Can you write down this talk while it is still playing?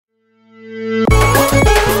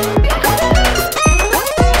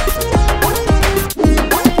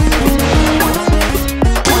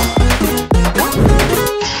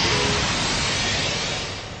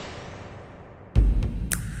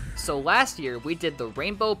last year, we did the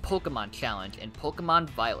Rainbow Pokemon Challenge in Pokemon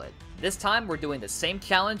Violet. This time, we're doing the same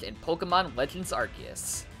challenge in Pokemon Legends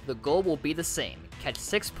Arceus. The goal will be the same. Catch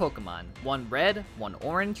 6 Pokemon. 1 red, 1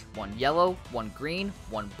 orange, 1 yellow, 1 green,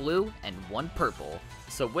 1 blue, and 1 purple.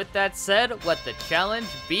 So with that said, let the challenge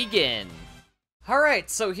begin. Alright,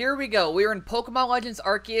 so here we go. We are in Pokemon Legends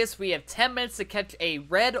Arceus. We have 10 minutes to catch a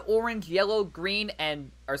red, orange, yellow, green,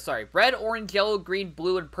 red, orange, yellow, green,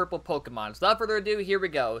 blue, and purple Pokemon. So without further ado, here we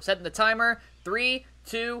go. Setting the timer. 3,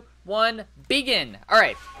 2, 1, begin.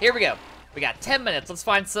 Alright, here we go. We got 10 minutes. Let's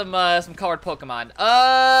find some colored Pokemon.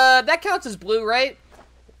 That counts as blue, right?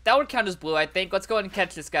 That would count as blue, I think. Let's go ahead and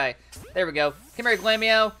catch this guy. There we go. Come here,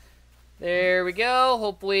 Glameow. There we go.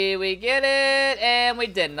 Hopefully we get it. And we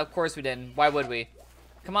didn't. Of course we didn't. Why would we?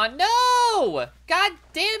 Come on. No! God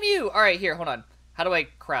damn you! Alright, here. Hold on. How do I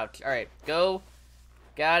crouch? Alright, go.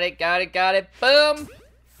 Got it, got it, got it. Boom!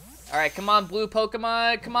 Alright, come on, blue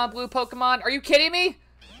Pokemon. Come on, blue Pokemon. Are you kidding me?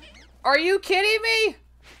 Are you kidding me?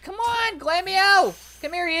 Come on, Glameow.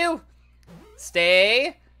 Come here, you.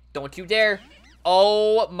 Stay. Don't you dare.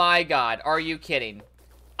 Oh my god. Are you kidding?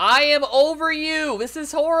 I am over you. This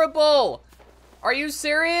is horrible. Are you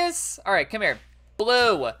serious? Alright, come here.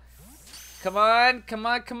 Blue. Come on, come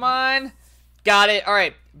on, come on. Got it.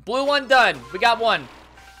 Alright, blue one done. We got one.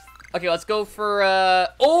 Okay, let's go for,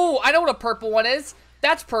 oh, I know what a purple one is.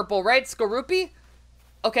 That's purple, right? Skorupi?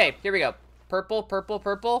 Okay, here we go. Purple, purple,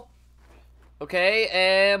 purple. Okay,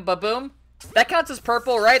 and ba-boom. That counts as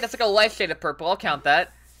purple, right? That's like a light shade of purple. I'll count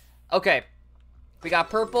that. Okay. We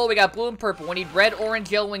got purple, we got blue and purple. We need red,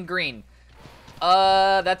 orange, yellow, and green.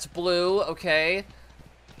 That's blue. Okay.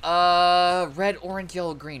 Red, orange,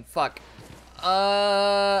 yellow, green. Fuck.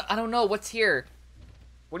 I don't know. What's here?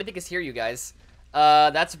 What do you think is here, you guys?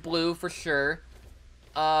 That's blue for sure.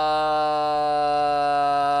 That's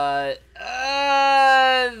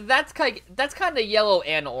kind of yellow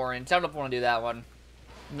and orange. I don't know if I want to do that one.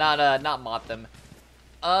 Not Mothim.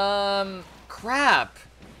 Crap.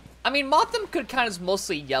 I mean, Mothim could count as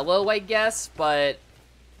mostly yellow, I guess, but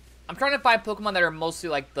I'm trying to find Pokemon that are mostly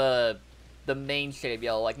like the main shade of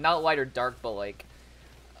yellow, like not light or dark, but like,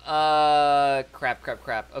 crap.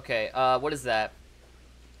 Okay, what is that?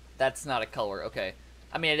 That's not a color. Okay,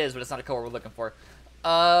 I mean it is, but it's not a color we're looking for.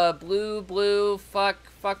 Blue, fuck.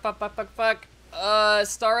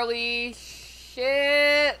 Starly,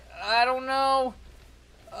 shit, I don't know.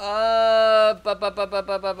 I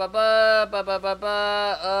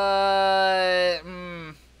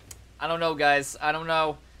don't know, guys. I don't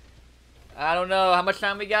know. How much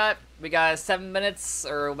time we got? We got 7 minutes,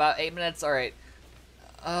 or about 8 minutes. Alright.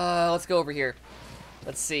 Let's go over here.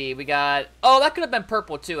 Let's see. We got... Oh, that could have been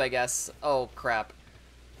purple, too, I guess. Oh, crap.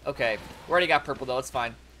 Okay. We already got purple, though. It's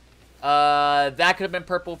fine. That could have been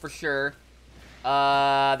purple for sure.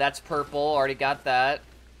 That's purple. Already got that.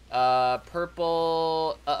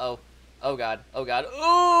 Purple. Uh-oh. Oh, God. Oh, God.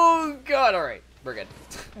 Oh, God. All right. We're good.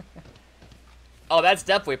 Oh, that's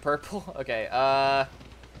definitely purple. Okay.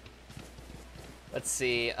 Let's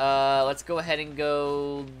see. Let's go ahead and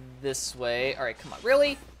go this way. All right. Come on.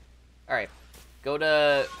 Really? All right. Go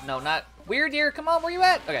to... No, not... Weird Deer. Come on. Where you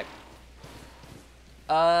at? Okay.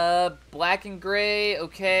 Black and gray.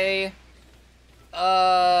 Okay.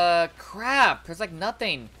 Crap. There's, like,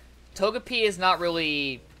 nothing. Togepi is not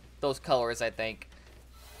really... those colors, I think.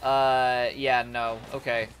 Yeah, no.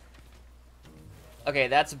 Okay. Okay,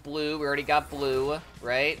 that's blue. We already got blue,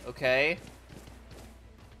 right? Okay.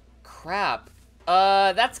 Crap.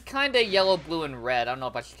 That's kind of yellow, blue, and red. I don't know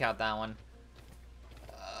if I should count that one.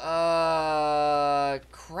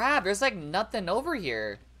 Crap. There's, like, nothing over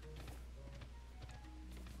here.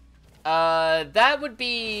 That would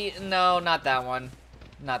be... No, not that one.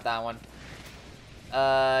 Not that one.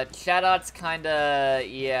 Chatot kinda,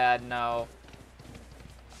 yeah, no.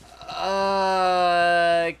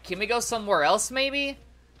 Can we go somewhere else, maybe?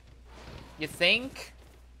 You think?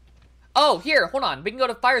 Oh, here, hold on. We can go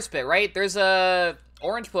to Fire Spit, right? There's a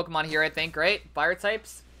orange Pokemon here, I think, right? Fire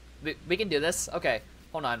types? We can do this. Okay,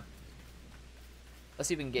 hold on. Let's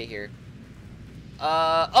see if we can get here.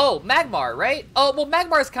 Oh, Magmar, right? Oh, well,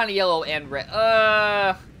 Magmar's kind of yellow and red.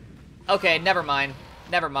 Okay, never mind.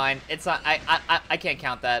 Never mind. It's not. I can't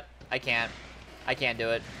count that. I can't do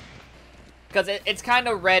it. Because it's kind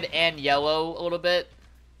of red and yellow a little bit.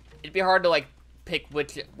 It'd be hard to like pick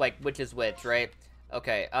which is which, right?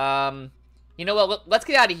 Okay. You know what? Let's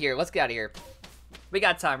get out of here. Let's get out of here. We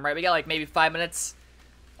got time, right? We got like maybe 5 minutes.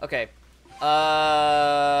 Okay.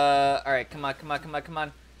 All right. Come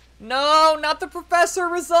on. No, not the professor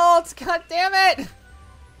results. God damn it.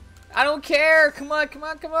 I don't care. Come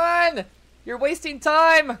on. You're wasting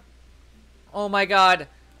time. Oh my god.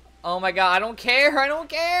 Oh my god, I don't care, I don't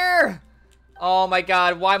care! Oh my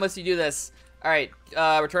god, why must you do this? Alright,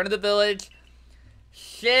 return to the village.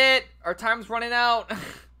 Shit, our time's running out.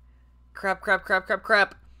 Crap, crap, crap, crap,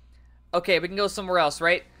 crap. Okay, we can go somewhere else,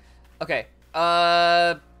 right? Okay,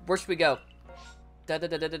 where should we go? Let's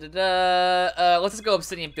just go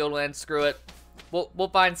Obsidian Fieldland, screw it.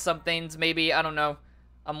 We'll find some things, maybe, I don't know.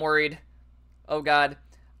 I'm worried. Oh god.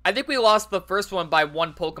 I think we lost the first one by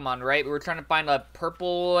 1 Pokemon, right? We were trying to find a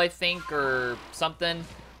purple, I think, or something.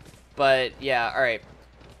 But, yeah, alright.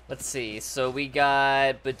 Let's see. So we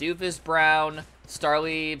got Bidoof is brown,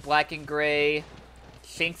 Starly black and gray,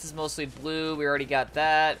 Shanks is mostly blue. We already got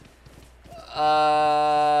that.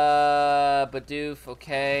 Bidoof,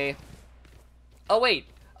 okay. Oh, wait.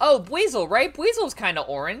 Oh, Weasel, right? Weasel's kind of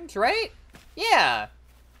orange, right? Yeah.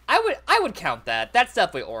 I would count that. That's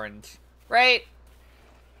definitely orange, right?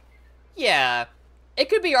 Yeah. It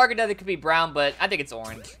could be Arcanine, it could be brown, but I think it's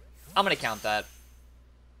orange. I'm gonna count that.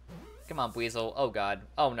 Come on, Weasel. Oh god.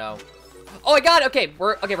 Oh no. Oh, I got it. Okay,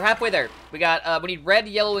 we're halfway there. We got we need red,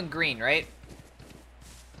 yellow, and green, right?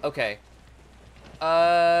 Okay.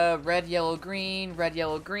 Red, yellow, green, red,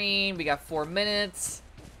 yellow, green. We got 4 minutes.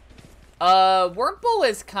 Wurmple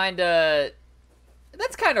is kinda...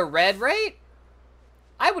 That's kinda red, right?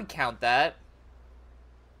 I would count that.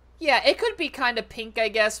 Yeah, it could be kinda pink, I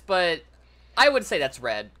guess, but I would say that's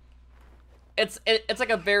red. It's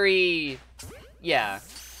like a very... Yeah.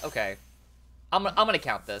 Okay. I'm gonna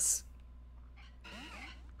count this.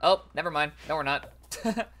 Oh, never mind. No, we're not.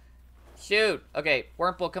 Shoot. Okay,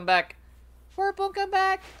 Wurmple, come back. Wurmple, come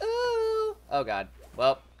back. Ooh. Oh, God.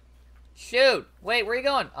 Well. Shoot. Wait, where are you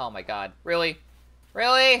going? Oh, my God. Really?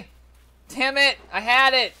 Really? Damn it. I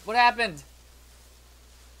had it. What happened?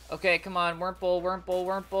 Okay, come on. Wurmple, Wurmple,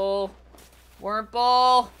 Wurmple.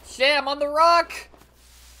 Wurmple. Shit, I'm on the rock.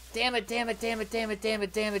 Damn it, damn it, damn it, damn it, damn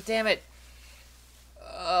it, damn it, damn it.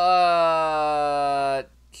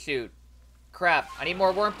 Shoot. Crap. I need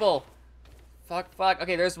more Wurmple. Fuck, fuck.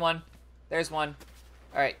 Okay, there's one. There's one.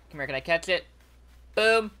 Alright, come here. Can I catch it?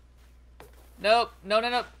 Boom. Nope. No, no,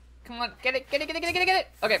 no. Come on. Get it, get it, get it, get it, get it, get it.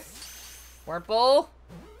 Okay. Wurmple.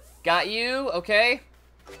 Got you. Okay.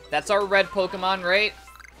 That's our red Pokemon, right?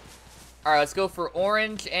 Alright, let's go for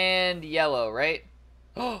orange and yellow, right?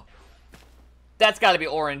 Oh. That's gotta be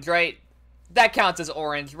orange, right? That counts as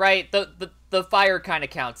orange, right? The fire kind of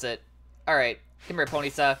counts it. Alright. Come here,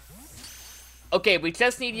 Ponyta. Okay, we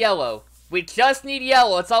just need yellow. We just need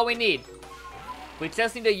yellow. That's all we need. We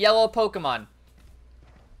just need a yellow Pokemon.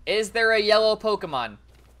 Is there a yellow Pokemon?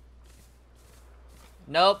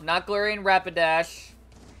 Nope, not Galarian Rapidash.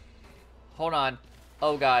 Hold on.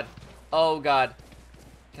 Oh, God. Oh, God.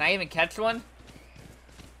 Can I even catch one?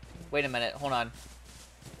 Wait a minute. Hold on.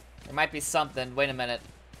 There might be something. Wait a minute.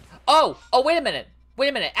 Oh! Oh, wait a minute. Wait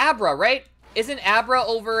a minute. Abra, right? Isn't Abra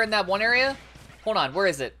over in that one area? Hold on. Where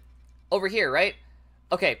is it? Over here, right?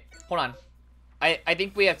 Okay. Hold on. I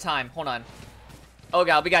think we have time. Hold on. Oh,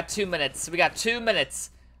 God. We got 2 minutes. We got 2 minutes.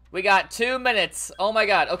 We got 2 minutes. Oh, my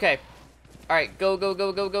God. Okay. All right. Go, go,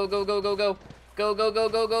 go, go, go, go, go, go, go. Go, go, go,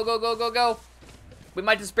 go, go, go, go, go, go. We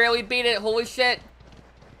might just barely beat it. Holy shit.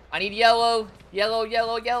 I need yellow. Yellow,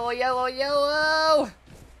 yellow, yellow, yellow, yellow.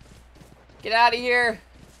 Get out of here.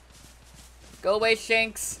 Go away,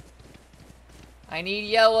 Shanks. I need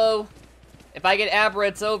yellow. If I get Abra,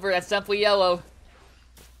 it's over. That's definitely yellow.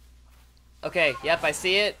 Okay, yep, I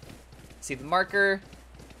see it. See the marker.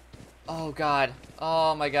 Oh, God.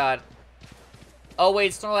 Oh, my God. Oh,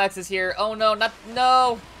 wait, Snorlax is here. Oh, no, not...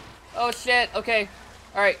 No! Oh, shit. Okay.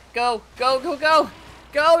 All right, go. Go, go, go.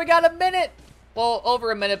 Go, we got a minute. Well,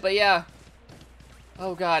 over a minute, but yeah.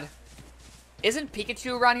 Oh, God. Isn't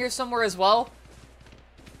Pikachu around here somewhere as well?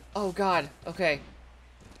 Oh, God. Okay.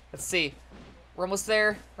 Let's see. We're almost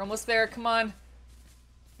there. We're almost there. Come on.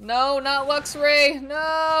 No, not Luxray.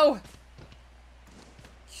 No!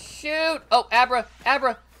 Shoot! Oh, Abra!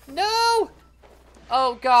 Abra! No!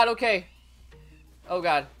 Oh, God, okay. Oh,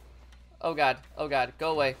 God. Oh, God. Oh, God.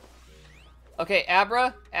 Go away. Okay,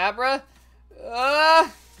 Abra! Abra!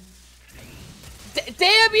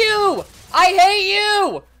 Damn you! I hate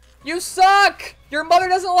you! You suck! Your mother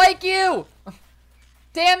doesn't like you!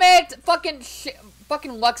 Damn it! Fucking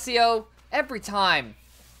Luxio. Every time.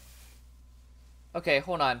 Okay,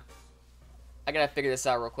 hold on. I gotta figure this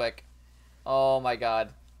out real quick. Oh my God.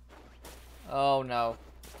 Oh no.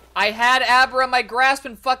 I had Abra in my grasp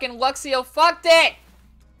and fucking Luxio fucked it!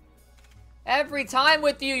 Every time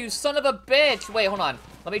with you, you son of a bitch! Wait, hold on.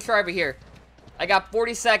 Let me try over here. I got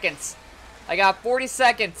 40 seconds. I got 40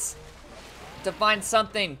 seconds to find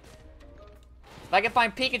something. If I can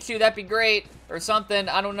find Pikachu, that'd be great. Or something,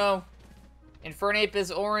 I don't know. Infernape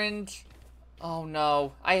is orange. Oh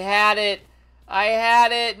no. I had it. I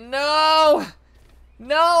had it. No!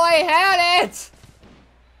 No, I had it!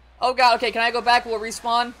 Oh god, okay, can I go back? Will it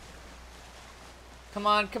respawn? Come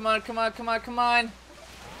on, come on, come on, come on, come on.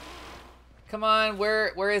 Come on,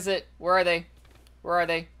 where is it? Where are they? Where are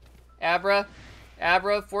they? Abra?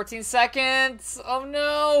 Abra, 14 seconds! Oh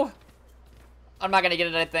no! I'm not gonna get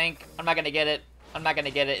it, I think. I'm not gonna get it. I'm not gonna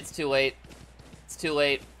get it. It's too late. It's too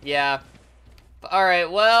late. Yeah.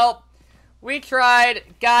 Alright, well, we tried.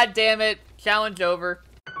 God damn it. Challenge over.